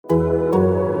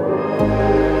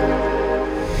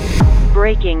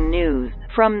Breaking news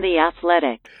from The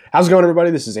Athletic. How's it going, everybody?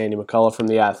 This is Andy McCullough from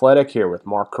The Athletic, here with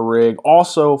Mark Carrig,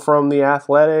 also from The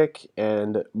Athletic.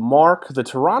 And Mark, the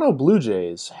Toronto Blue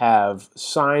Jays have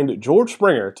signed George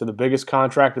Springer to the biggest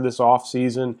contract of this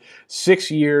offseason. 6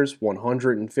 years,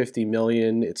 $150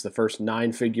 million. It's the first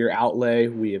nine-figure outlay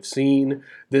we have seen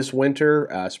this winter.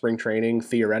 Spring training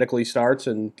theoretically starts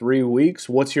in 3 weeks.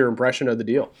 What's your impression of the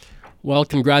deal? Well,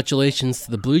 congratulations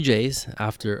to the Blue Jays.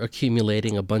 After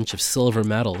accumulating a bunch of silver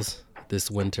medals this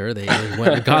winter, they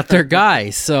went and got their guy.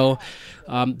 So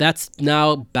that's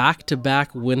now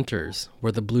back-to-back winters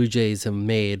where the Blue Jays have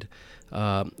made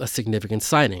a significant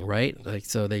signing, right? Like,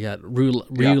 so they got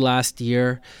Ryu last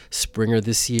year, Springer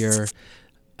this year.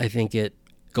 I think it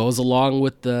goes along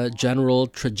with the general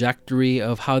trajectory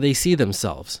of how they see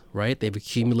themselves, right? They've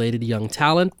accumulated young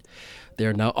talent.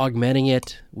 They're now augmenting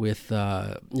it with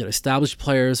established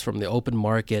players from the open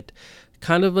market,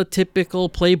 kind of a typical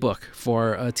playbook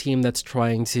for a team that's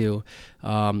trying to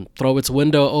throw its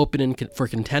window open for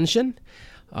contention.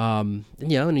 And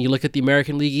you look at the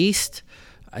American League East,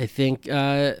 I think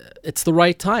it's the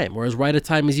right time, or as right a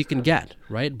time as you can get,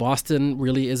 right? Boston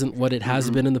really isn't what it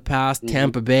has been in the past.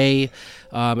 Tampa Bay,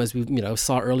 as we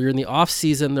saw earlier in the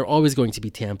offseason, they're always going to be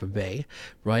Tampa Bay,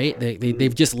 right?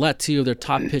 They've just let two of their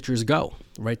top pitchers go,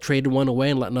 right? Traded one away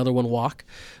and let another one walk.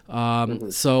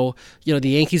 So, the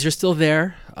Yankees are still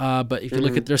there, but if you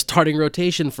look at their starting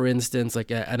rotation, for instance,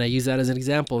 and I use that as an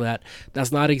example,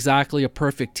 that's not exactly a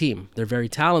perfect team. They're very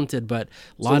talented, but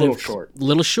little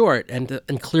short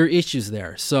and clear issues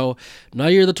there. So now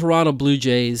you're the Toronto Blue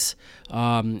Jays.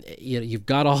 You've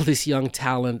got all this young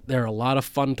talent. They're a lot of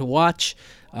fun to watch.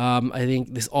 I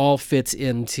think this all fits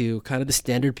into kind of the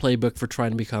standard playbook for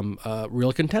trying to become a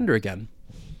real contender again.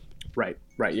 Right.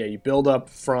 Yeah, you build up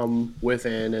from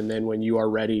within, and then when you are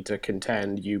ready to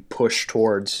contend, you push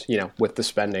towards, with the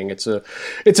spending. It's a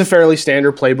fairly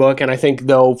standard playbook, and I think,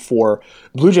 though, for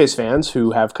Blue Jays fans who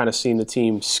have kind of seen the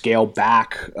team scale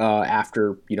back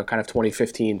after, kind of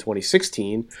 2015,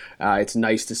 2016, it's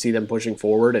nice to see them pushing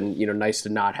forward, and, nice to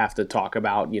not have to talk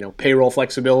about, payroll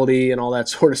flexibility and all that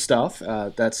sort of stuff.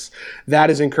 That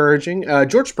is encouraging.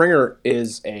 George Springer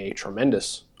is a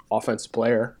tremendous offensive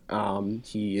player.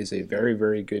 He is a very,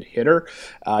 very good hitter.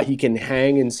 He can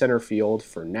hang in center field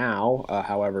for now.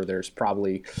 However, there's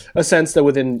probably a sense that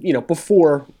within,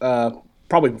 before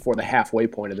the halfway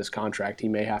point of this contract, he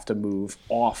may have to move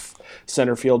off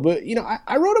center field. But,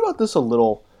 I wrote about this a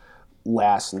little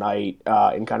last night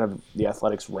in kind of the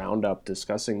Athletics roundup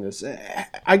discussing this.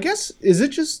 I guess, is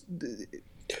it just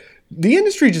the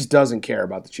industry just doesn't care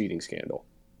about the cheating scandal,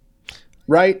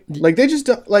 right? Like, they just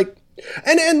don't, like.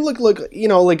 And look,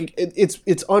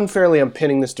 it's unfairly, I'm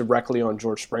pinning this directly on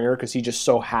George Springer because he just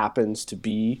so happens to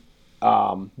be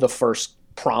the first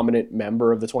prominent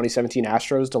member of the 2017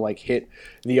 Astros to hit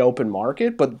the open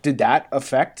market. But did that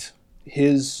affect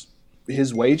his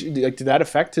wage? Did that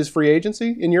affect his free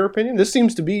agency, in your opinion? This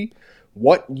seems to be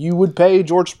what you would pay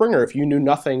George Springer if you knew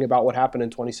nothing about what happened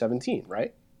in 2017,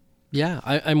 right? Yeah,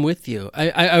 I'm with you.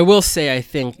 I will say, I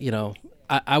think,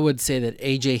 I would say that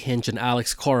A.J. Hinch and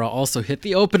Alex Cora also hit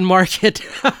the open market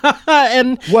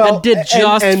and did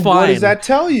just fine. What does that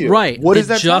tell you? Right. What does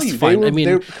that tell you?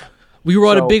 Fine. We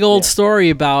wrote a big old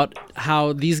story about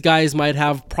how these guys might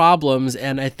have problems,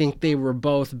 and I think they were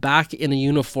both back in a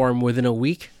uniform within a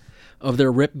week of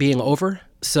their rip being over.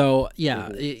 So,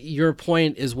 your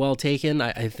point is well taken.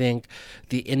 I think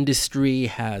the industry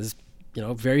has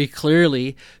very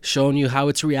clearly shown you how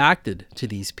it's reacted to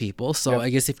these people. So I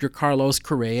guess if you're Carlos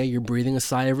Correa, you're breathing a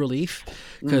sigh of relief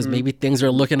because maybe things are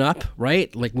looking up,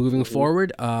 right? Like moving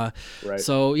forward. Right.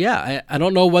 So I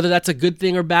don't know whether that's a good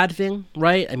thing or bad thing,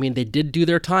 right? I mean, they did do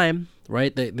their time.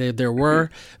 Right, there were.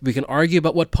 We can argue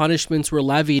about what punishments were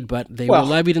levied, but they were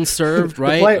levied and served.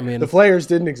 Right, the players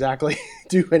didn't exactly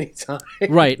do any time.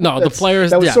 Right, no, the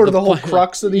players. That was sort of the whole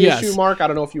crux of the issue, Mark. I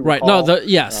don't know if you recall. Right,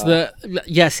 no,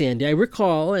 yes, Andy, I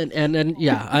recall, and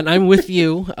I'm with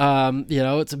you.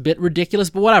 It's a bit ridiculous,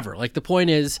 but whatever. Like, the point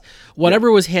is, whatever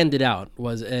was handed out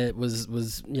was the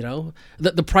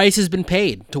price has been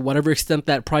paid to whatever extent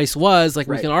that price was. Like,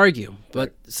 we can argue,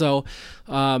 but so.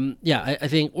 I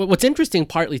think what's interesting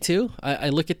partly too, I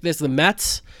look at this, the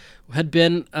Mets had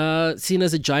been seen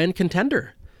as a giant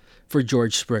contender for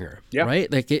George Springer, right?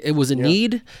 Like it was a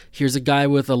need. Here's a guy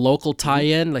with a local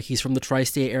tie-in, like he's from the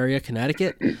tri-state area,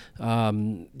 Connecticut.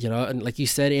 And like you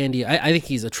said, Andy, I think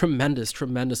he's a tremendous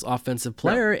offensive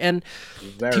player. And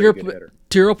to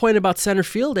your point about center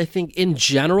field, I think in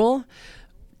general,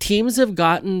 teams have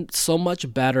gotten so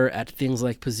much better at things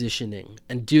like positioning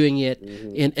and doing it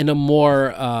in a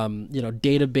more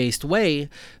data-based way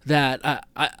that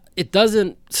it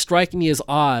doesn't strike me as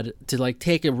odd to like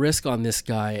take a risk on this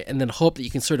guy and then hope that you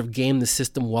can sort of game the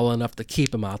system well enough to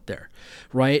keep him out there,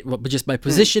 right? But just by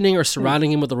positioning or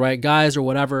surrounding him with the right guys or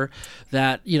whatever,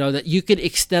 that you could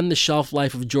extend the shelf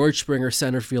life of George Springer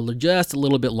center fielder just a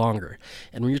little bit longer.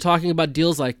 And when you're talking about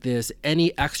deals like this,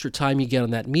 any extra time you get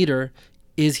on that meter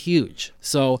is huge.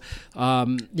 So,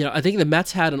 I think the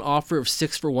Mets had an offer of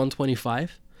 6 for $125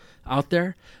 out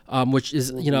there, which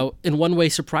is, in one way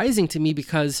surprising to me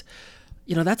because,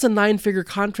 that's a 9-figure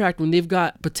contract when they've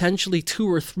got potentially 2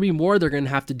 or 3 more they're going to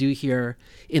have to do here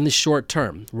in the short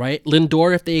term, right?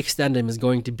 Lindor, if they extend him, is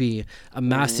going to be a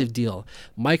massive deal.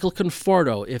 Michael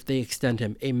Conforto, if they extend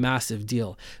him, a massive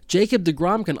deal. Jacob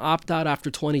deGrom can opt out after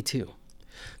 22.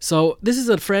 So this is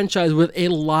a franchise with a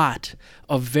lot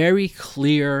of very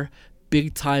clear,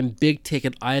 big-time,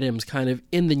 big-ticket items kind of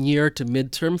in the near to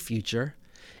midterm future.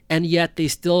 And yet they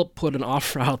still put an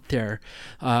offer out there,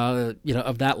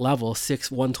 of that level,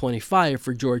 6/125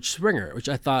 for George Springer, which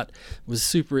I thought was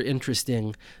super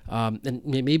interesting, and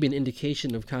maybe an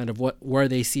indication of kind of where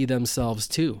they see themselves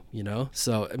too.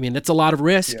 So I mean, that's a lot of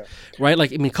risk, right?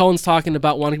 Like, I mean, Cohen's talking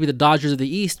about wanting to be the Dodgers of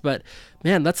the East, but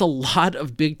man, that's a lot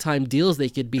of big time deals they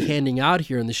could be handing out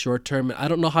here in the short term. I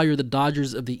don't know how you're the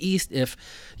Dodgers of the East if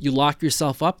you lock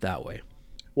yourself up that way.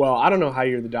 Well, I don't know how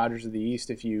you're the Dodgers of the East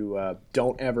if you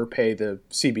don't ever pay the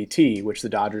CBT, which the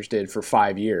Dodgers did for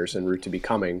 5 years en route to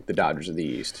becoming the Dodgers of the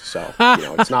East. So,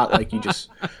 it's not like you just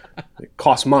 – it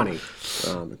costs money.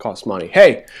 It costs money.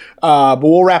 Hey, but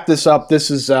we'll wrap this up.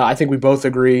 This is I think we both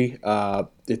agree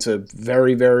it's a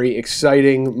very, very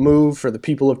exciting move for the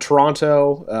people of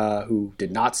Toronto who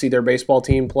did not see their baseball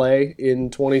team play in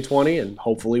 2020, and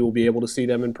hopefully we'll be able to see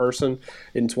them in person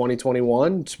in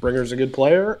 2021. Springer's a good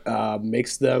player.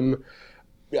 Makes them,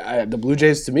 the Blue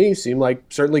Jays to me, seem like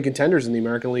certainly contenders in the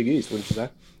American League East, wouldn't you say?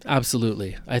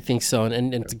 Absolutely. I think so.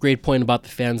 And it's a great point about the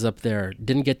fans up there.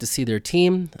 Didn't get to see their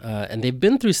team, and they've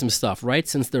been through some stuff, right,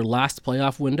 since their last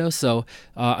playoff window. So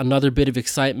another bit of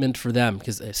excitement for them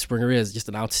because Springer is just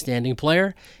an outstanding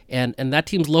player, and that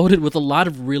team's loaded with a lot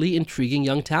of really intriguing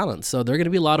young talent. So they're going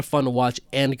to be a lot of fun to watch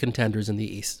and contenders in the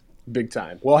East. Big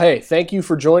time. Well, hey, thank you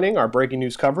for joining our breaking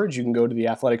news coverage. You can go to The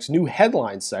Athletic's new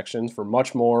headlines section for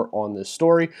much more on this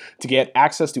story. To get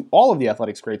access to all of The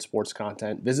Athletic's great sports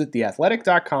content, visit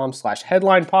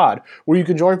theathletic.com/headlinepod, where you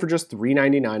can join for just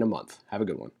 $3.99 a month. Have a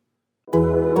good one.